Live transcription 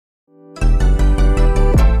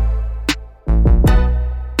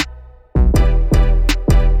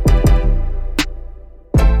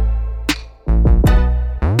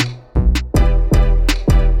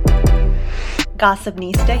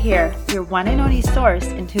Gossipnista here, your one and only source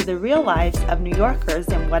into the real lives of New Yorkers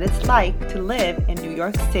and what it's like to live in New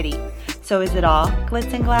York City. So is it all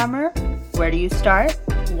glitz and glamour? Where do you start?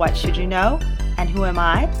 What should you know? And who am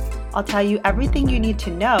I? I'll tell you everything you need to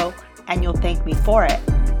know, and you'll thank me for it.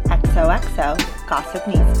 XOXO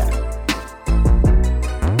Gossipnista.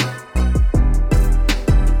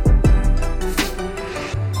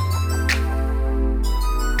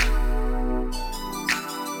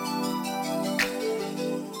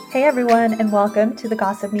 Hey everyone, and welcome to the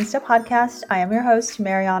Gossipnista podcast. I am your host,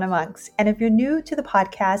 Mariana Monks. And if you're new to the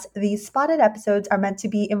podcast, these spotted episodes are meant to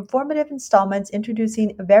be informative installments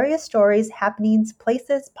introducing various stories, happenings,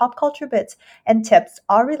 places, pop culture bits, and tips,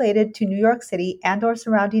 all related to New York City and or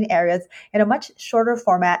surrounding areas in a much shorter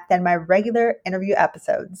format than my regular interview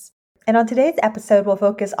episodes. And on today's episode, we'll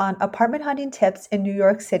focus on apartment hunting tips in New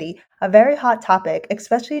York City, a very hot topic,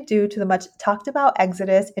 especially due to the much talked about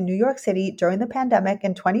exodus in New York City during the pandemic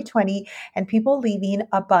in 2020 and people leaving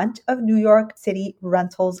a bunch of New York City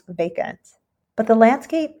rentals vacant. But the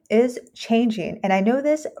landscape is changing, and I know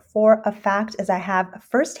this for a fact as I have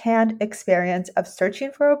firsthand experience of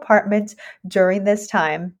searching for apartments during this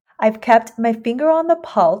time. I've kept my finger on the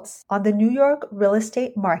pulse on the New York real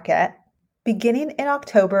estate market beginning in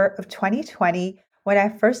October of 2020, when I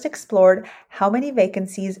first explored how many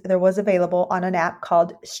vacancies there was available on an app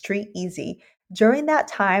called Street Easy. During that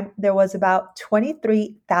time, there was about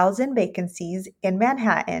 23,000 vacancies in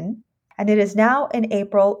Manhattan, and it is now in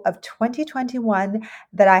April of 2021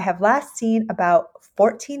 that I have last seen about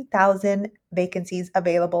 14,000 vacancies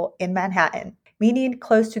available in Manhattan, meaning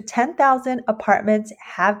close to 10,000 apartments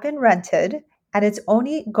have been rented, and it's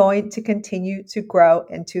only going to continue to grow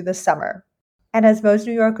into the summer. And as most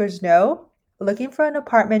New Yorkers know, looking for an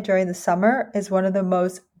apartment during the summer is one of the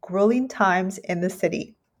most grueling times in the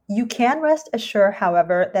city. You can rest assured,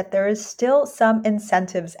 however, that there is still some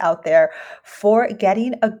incentives out there for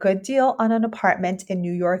getting a good deal on an apartment in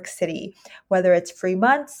New York City, whether it's free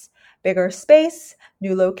months, bigger space,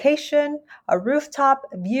 new location, a rooftop,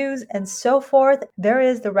 views, and so forth. There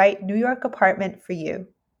is the right New York apartment for you.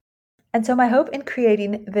 And so my hope in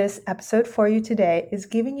creating this episode for you today is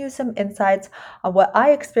giving you some insights on what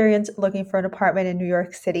I experienced looking for an apartment in New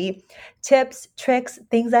York City, tips, tricks,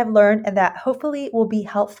 things I've learned, and that hopefully will be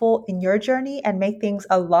helpful in your journey and make things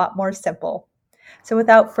a lot more simple. So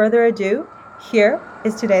without further ado, here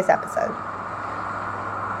is today's episode.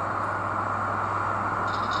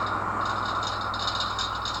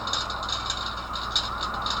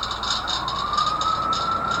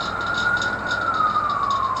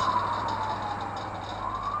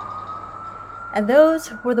 And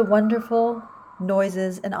those were the wonderful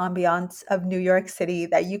noises and ambiance of New York City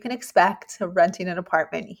that you can expect renting an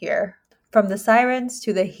apartment here. From the sirens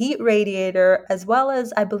to the heat radiator, as well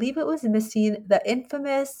as I believe it was missing the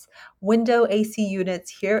infamous window AC units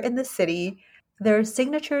here in the city. They're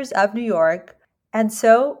signatures of New York. And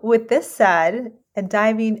so with this said, and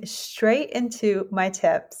diving straight into my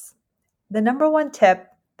tips, the number one tip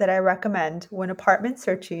that I recommend when apartment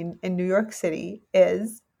searching in New York City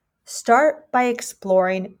is start by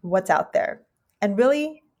exploring what's out there and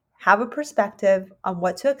really have a perspective on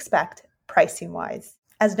what to expect pricing-wise.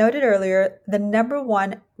 As noted earlier, the number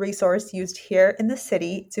one resource used here in the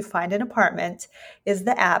city to find an apartment is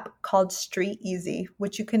the app called Street Easy,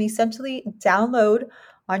 which you can essentially download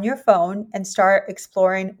on your phone and start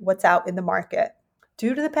exploring what's out in the market.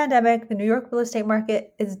 Due to the pandemic, the New York real estate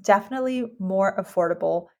market is definitely more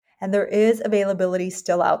affordable, and there is availability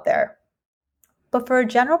still out there. But for a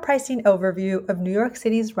general pricing overview of New York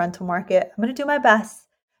City's rental market, I'm going to do my best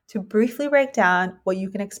to briefly break down what you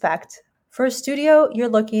can expect. For a studio, you're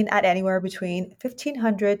looking at anywhere between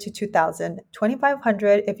 $1,500 to $2,000,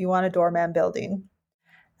 $2,500 if you want a doorman building.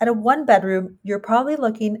 At a one bedroom, you're probably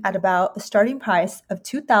looking at about a starting price of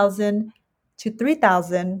 $2,000 to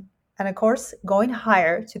 $3,000, and of course, going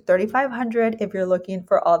higher to $3,500 if you're looking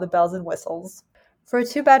for all the bells and whistles. For a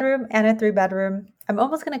two bedroom and a three bedroom, I'm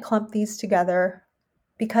almost going to clump these together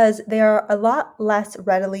because they are a lot less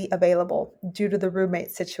readily available due to the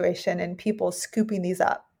roommate situation and people scooping these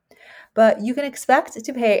up. But you can expect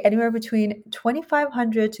to pay anywhere between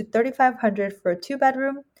 $2,500 to $3,500 for a two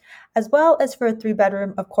bedroom, as well as for a three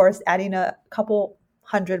bedroom, of course, adding a couple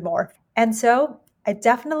hundred more. And so I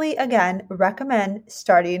definitely, again, recommend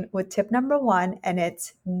starting with tip number one, and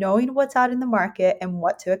it's knowing what's out in the market and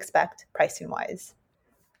what to expect pricing-wise.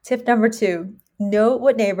 Tip number two, know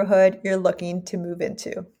what neighborhood you're looking to move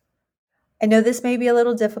into. I know this may be a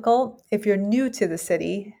little difficult if you're new to the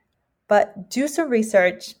city, but do some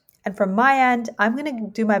research. And from my end, I'm going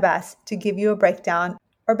to do my best to give you a breakdown,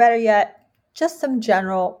 or better yet, Just some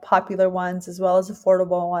general popular ones as well as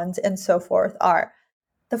affordable ones and so forth are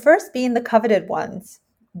the first being the coveted ones: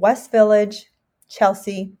 West Village,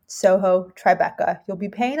 Chelsea, Soho, Tribeca. You'll be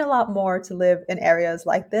paying a lot more to live in areas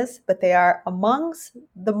like this, but they are amongst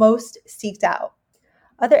the most seeked out.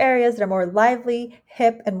 Other areas that are more lively,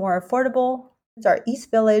 hip, and more affordable are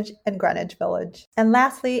East Village and Greenwich Village. And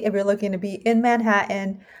lastly, if you're looking to be in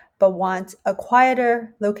Manhattan but want a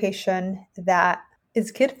quieter location that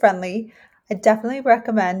is kid-friendly, I definitely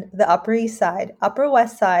recommend the Upper East Side, Upper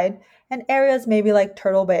West Side, and areas maybe like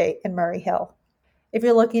Turtle Bay and Murray Hill. If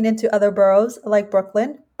you're looking into other boroughs like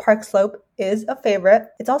Brooklyn, Park Slope is a favorite.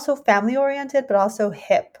 It's also family-oriented but also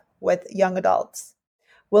hip with young adults.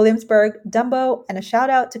 Williamsburg, Dumbo, and a shout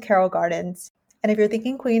out to Carroll Gardens. And if you're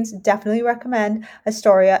thinking Queens, definitely recommend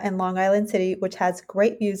Astoria and Long Island City, which has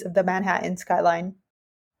great views of the Manhattan skyline.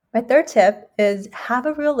 My third tip is have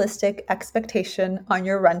a realistic expectation on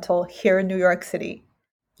your rental here in New York City.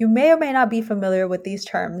 You may or may not be familiar with these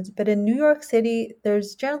terms, but in New York City,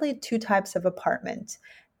 there's generally two types of apartment.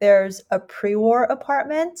 There's a pre-war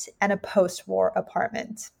apartment and a post-war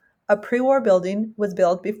apartment. A pre-war building was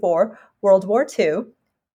built before World War II.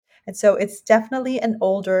 And so it's definitely an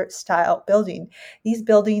older style building. These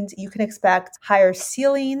buildings, you can expect higher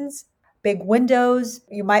ceilings, big windows.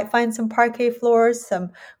 You might find some parquet floors,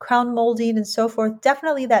 some crown molding, and so forth.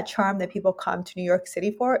 Definitely that charm that people come to New York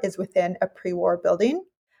City for is within a pre-war building.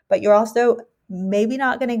 But you're also maybe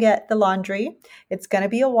not going to get the laundry. It's going to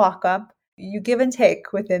be a walk-up. You give and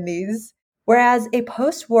take within these. Whereas a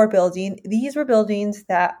post-war building, these were buildings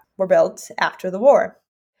that were built after the war.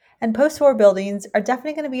 And post-war buildings are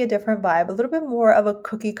definitely going to be a different vibe, a little bit more of a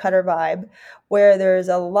cookie cutter vibe, where there's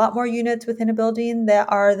a lot more units within a building that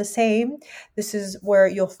are the same. This is where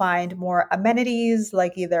you'll find more amenities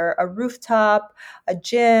like either a rooftop, a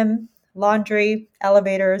gym, laundry,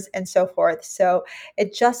 elevators, and so forth. So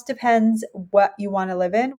it just depends what you want to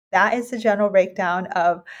live in. That is the general breakdown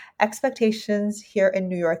of expectations here in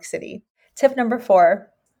New York City. Tip number 4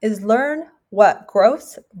 is learn what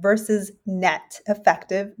gross versus net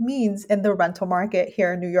effective means in the rental market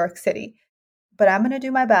here in New York City. But I'm going to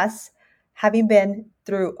do my best, having been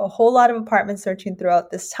through a whole lot of apartment searching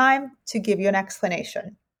throughout this time, to give you an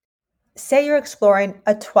explanation. Say you're exploring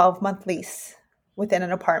a 12-month lease within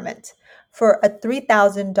an apartment for a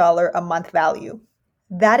 $3,000 a month value.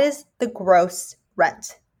 That is the gross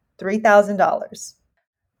rent, $3,000.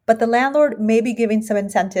 But the landlord may be giving some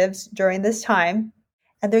incentives during this time,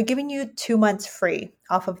 and they're giving you 2 months free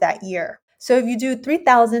off of that year. So if you do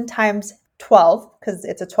 3,000 times 12, because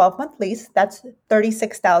it's a 12-month lease, that's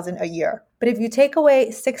 36,000 a year. But if you take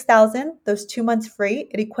away 6,000, those 2 months free,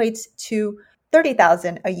 it equates to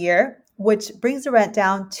 30,000 a year, which brings the rent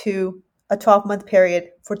down to a 12-month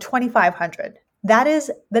period for 2,500. That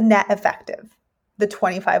is the net effective, the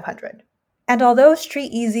 2,500. And although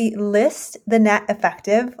StreetEasy lists the net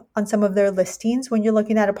effective on some of their listings when you're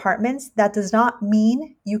looking at apartments, that does not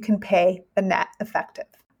mean you can pay the net effective.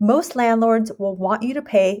 Most landlords will want you to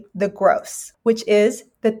pay the gross, which is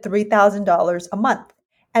the $3,000 a month.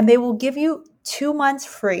 And they will give you 2 months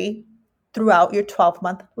free throughout your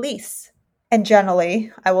 12-month lease. And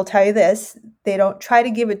generally, I will tell you this, they don't try to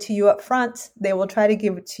give it to you up front. They will try to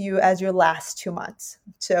give it to you as your last 2 months.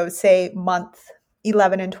 So say month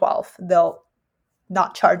 11 and 12, they'll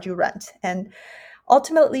not charge you rent. And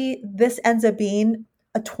ultimately, this ends up being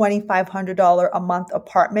a $2,500 a month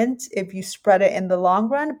apartment if you spread it in the long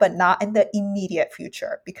run, but not in the immediate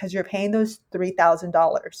future because you're paying those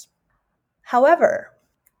 $3,000. However,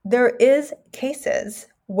 there is cases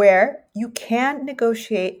where you can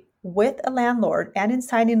negotiate with a landlord and in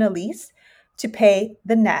signing a lease to pay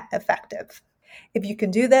the net effective. If you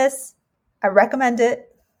can do this, I recommend it.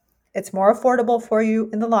 It's more affordable for you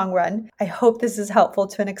in the long run. I hope this is helpful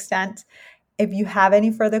to an extent. If you have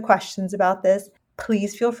any further questions about this,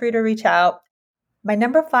 please feel free to reach out. My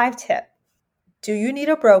number 5 tip, do you need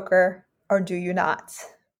a broker or do you not?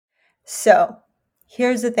 So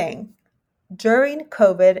here's the thing. During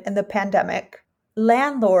COVID and the pandemic,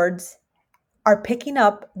 landlords are picking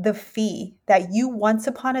up the fee that you once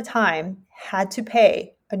upon a time had to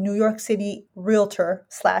pay a New York City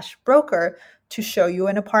realtor/broker to show you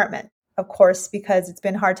an apartment. Of course, because it's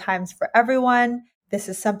been hard times for everyone, this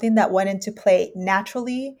is something that went into play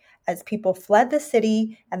naturally as people fled the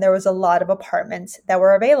city and there was a lot of apartments that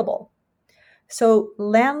were available. So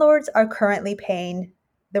landlords are currently paying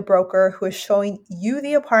the broker who is showing you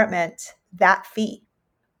the apartment that fee.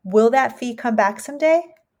 Will that fee come back someday?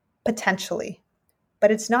 Potentially,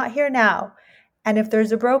 but it's not here now. And if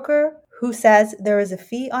there's a broker who says there is a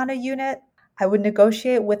fee on a unit, I would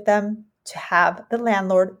negotiate with them to have the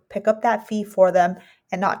landlord pick up that fee for them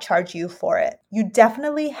and not charge you for it. You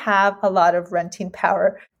definitely have a lot of renting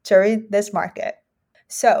power during this market.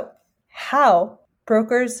 So, how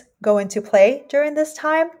brokers go into play during this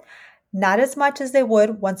time? Not as much as they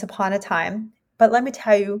would once upon a time, but let me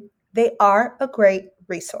tell you, they are a great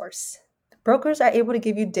resource. Brokers are able to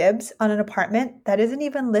give you dibs on an apartment that isn't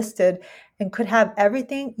even listed and could have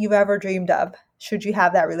everything you've ever dreamed of, should you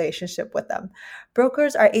have that relationship with them.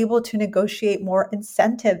 Brokers are able to negotiate more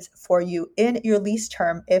incentives for you in your lease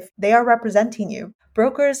term if they are representing you.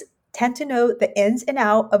 Brokers tend to know the ins and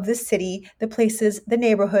out of the city, the places, the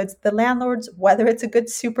neighborhoods, the landlords, whether it's a good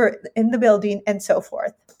super in the building, and so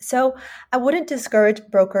forth. So I wouldn't discourage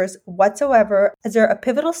brokers whatsoever, as they're a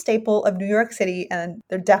pivotal staple of New York City and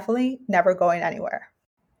they're definitely never going anywhere.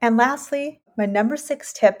 And lastly, my number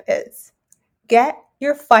 6 tip is get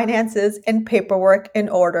your finances and paperwork in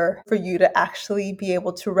order for you to actually be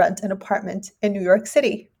able to rent an apartment in New York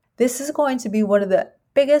City. This is going to be one of the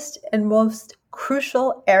biggest and most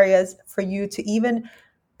crucial areas for you to even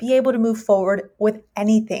be able to move forward with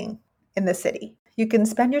anything in the city. You can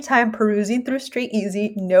spend your time perusing through Street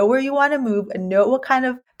Easy, know where you want to move and know what kind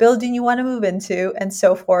of building you want to move into and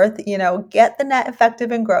so forth, get the net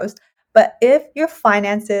effective and gross. But if your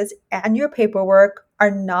finances and your paperwork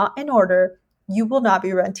are not in order, you will not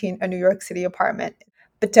be renting a New York City apartment.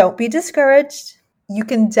 But don't be discouraged. You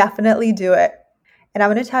can definitely do it. And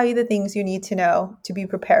I'm going to tell you the things you need to know to be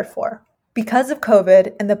prepared for. Because of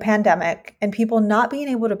COVID and the pandemic and people not being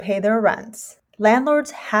able to pay their rents, landlords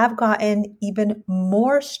have gotten even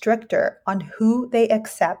more stricter on who they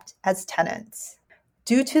accept as tenants.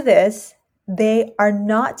 Due to this, they are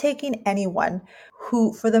not taking anyone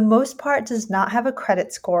who, for the most part, does not have a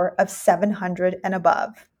credit score of 700 and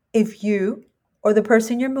above. If you or the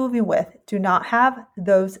person you're moving with do not have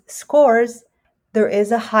those scores, there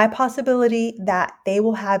is a high possibility that they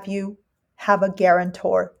will have you have a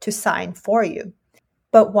guarantor to sign for you.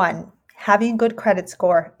 But one, having a good credit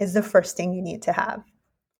score is the first thing you need to have.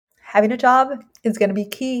 Having a job is going to be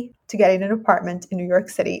key to getting an apartment in New York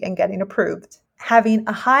City and getting approved. Having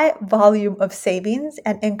a high volume of savings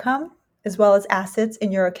and income, as well as assets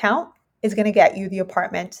in your account, is going to get you the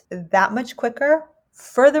apartment that much quicker.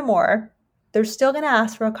 Furthermore, they're still going to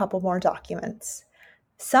ask for a couple more documents.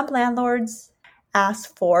 Some landlords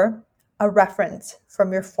ask for a reference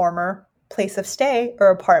from your former place of stay or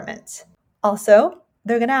apartment. Also,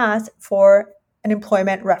 they're going to ask for an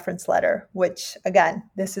employment reference letter, which again,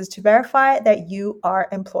 this is to verify that you are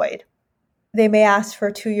employed. They may ask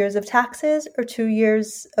for 2 years of taxes or 2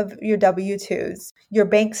 years of your W-2s, your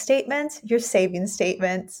bank statements, your savings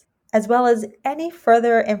statements, as well as any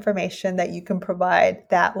further information that you can provide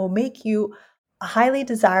that will make you a highly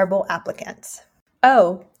desirable applicant.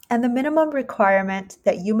 Oh, and the minimum requirement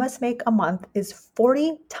that you must make a month is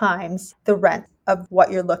 40 times the rent of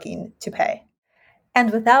what you're looking to pay.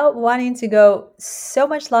 And without wanting to go so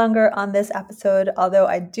much longer on this episode, although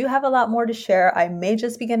I do have a lot more to share, I may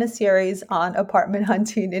just begin a series on apartment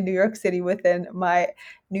hunting in New York City within my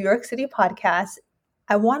New York City podcast.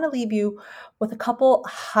 I want to leave you with a couple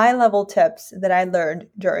high-level tips that I learned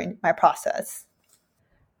during my process.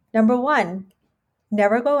 Number 1,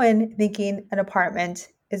 never go in thinking an apartment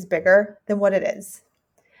is bigger than what it is.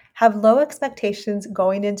 Have low expectations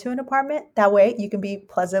going into an apartment. That way you can be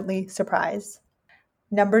pleasantly surprised.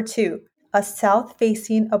 Number 2, a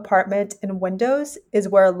south-facing apartment and windows is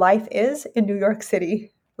where life is in New York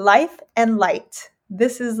City. Life and light.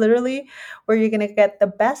 This is literally where you're going to get the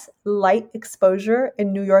best light exposure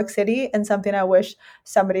in New York City, and something I wish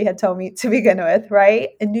somebody had told me to begin with, right?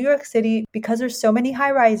 In New York City, because there's so many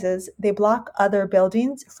high rises, they block other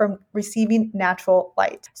buildings from receiving natural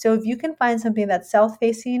light. So if you can find something that's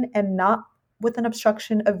south-facing and not with an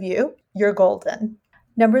obstruction of view, you're golden.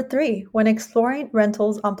 Number 3, when exploring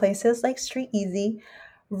rentals on places like Street Easy,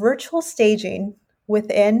 virtual staging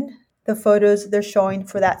within the photos they're showing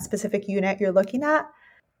for that specific unit you're looking at,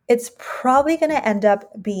 it's probably going to end up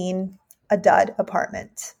being a dud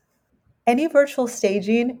apartment. Any virtual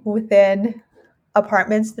staging within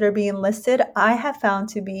apartments that are being listed, I have found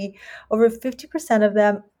to be over 50% of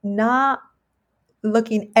them not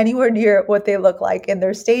looking anywhere near what they look like in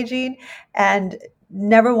their staging and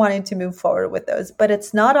never wanting to move forward with those. But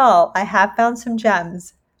it's not all. I have found some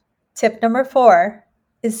gems. Tip number 4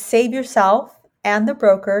 is save yourself and the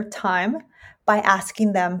broker time by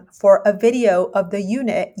asking them for a video of the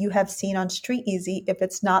unit you have seen on Street Easy if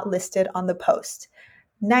it's not listed on the post.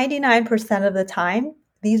 99% of the time,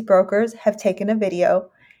 these brokers have taken a video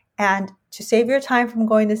And to save your time from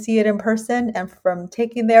going to see it in person and from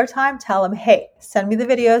taking their time, tell them, hey, send me the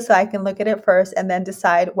video so I can look at it first and then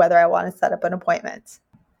decide whether I want to set up an appointment.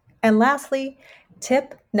 And lastly,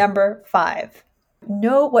 tip number 5,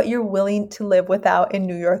 know what you're willing to live without in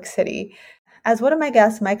New York City. As one of my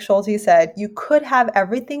guests, Mike Schulte, said, you could have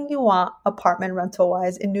everything you want apartment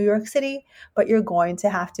rental-wise in New York City, but you're going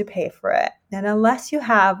to have to pay for it. And unless you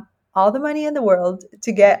have all the money in the world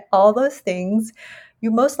to get all those things, you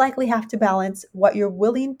most likely have to balance what you're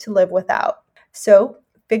willing to live without. So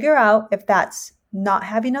figure out if that's not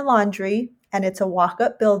having a laundry and it's a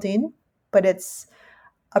walk-up building, but it's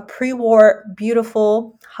a pre-war,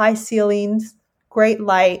 beautiful, high ceilings, great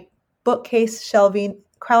light, bookcase shelving,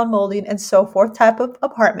 crown molding, and so forth type of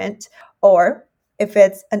apartment, or if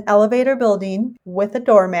it's an elevator building with a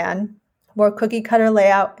doorman, more cookie cutter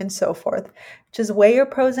layout, and so forth. Just weigh your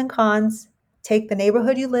pros and cons, take the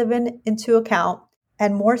neighborhood you live in into account,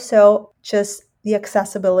 and more so just the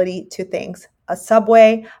accessibility to things, a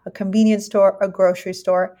subway, a convenience store, a grocery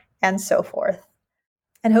store, and so forth.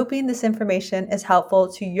 And hoping this information is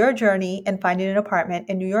helpful to your journey in finding an apartment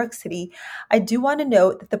in New York City, I do want to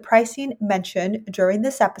note that the pricing mentioned during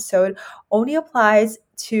this episode only applies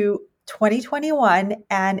to 2021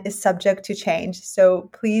 and is subject to change. So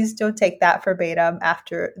please don't take that verbatim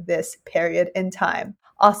after this period in time.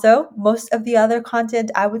 Also, most of the other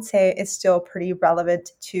content I would say is still pretty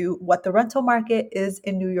relevant to what the rental market is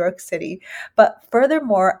in New York City. But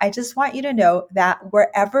furthermore, I just want you to know that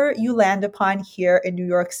wherever you land upon here in New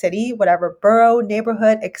York City, whatever borough,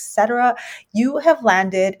 neighborhood, etc., you have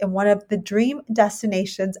landed in one of the dream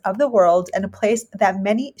destinations of the world and a place that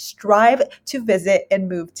many strive to visit and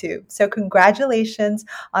move to. So congratulations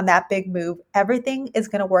on that big move. Everything is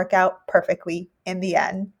going to work out perfectly in the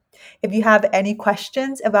end. If you have any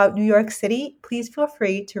questions about New York City, please feel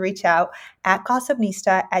free to reach out at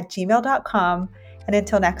gossipnista@gmail.com. And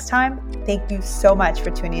until next time, thank you so much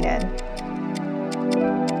for tuning in.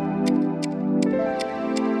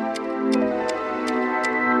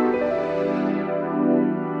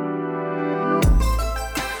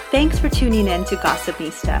 Thanks for tuning in to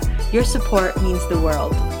Gossipnista. Your support means the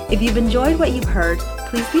world. If you've enjoyed what you've heard,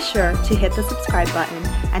 please be sure to hit the subscribe button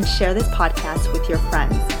and share this podcast with your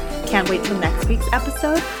friends. Can't wait till next week's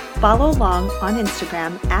episode? Follow along on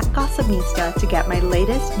Instagram at Gossipnista to get my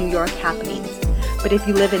latest New York happenings. But if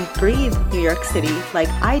you live and breathe New York City like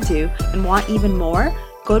I do and want even more,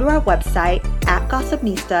 go to our website at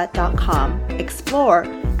gossipnista.com, explore,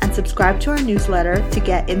 and subscribe to our newsletter to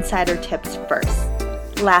get insider tips first.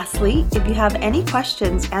 Lastly, if you have any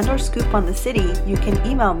questions and or scoop on the city, you can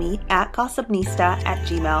email me at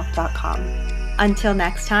gossipnista@gmail.com. Until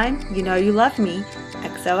next time, you know you love me.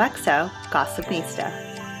 XOXO Gossipnista.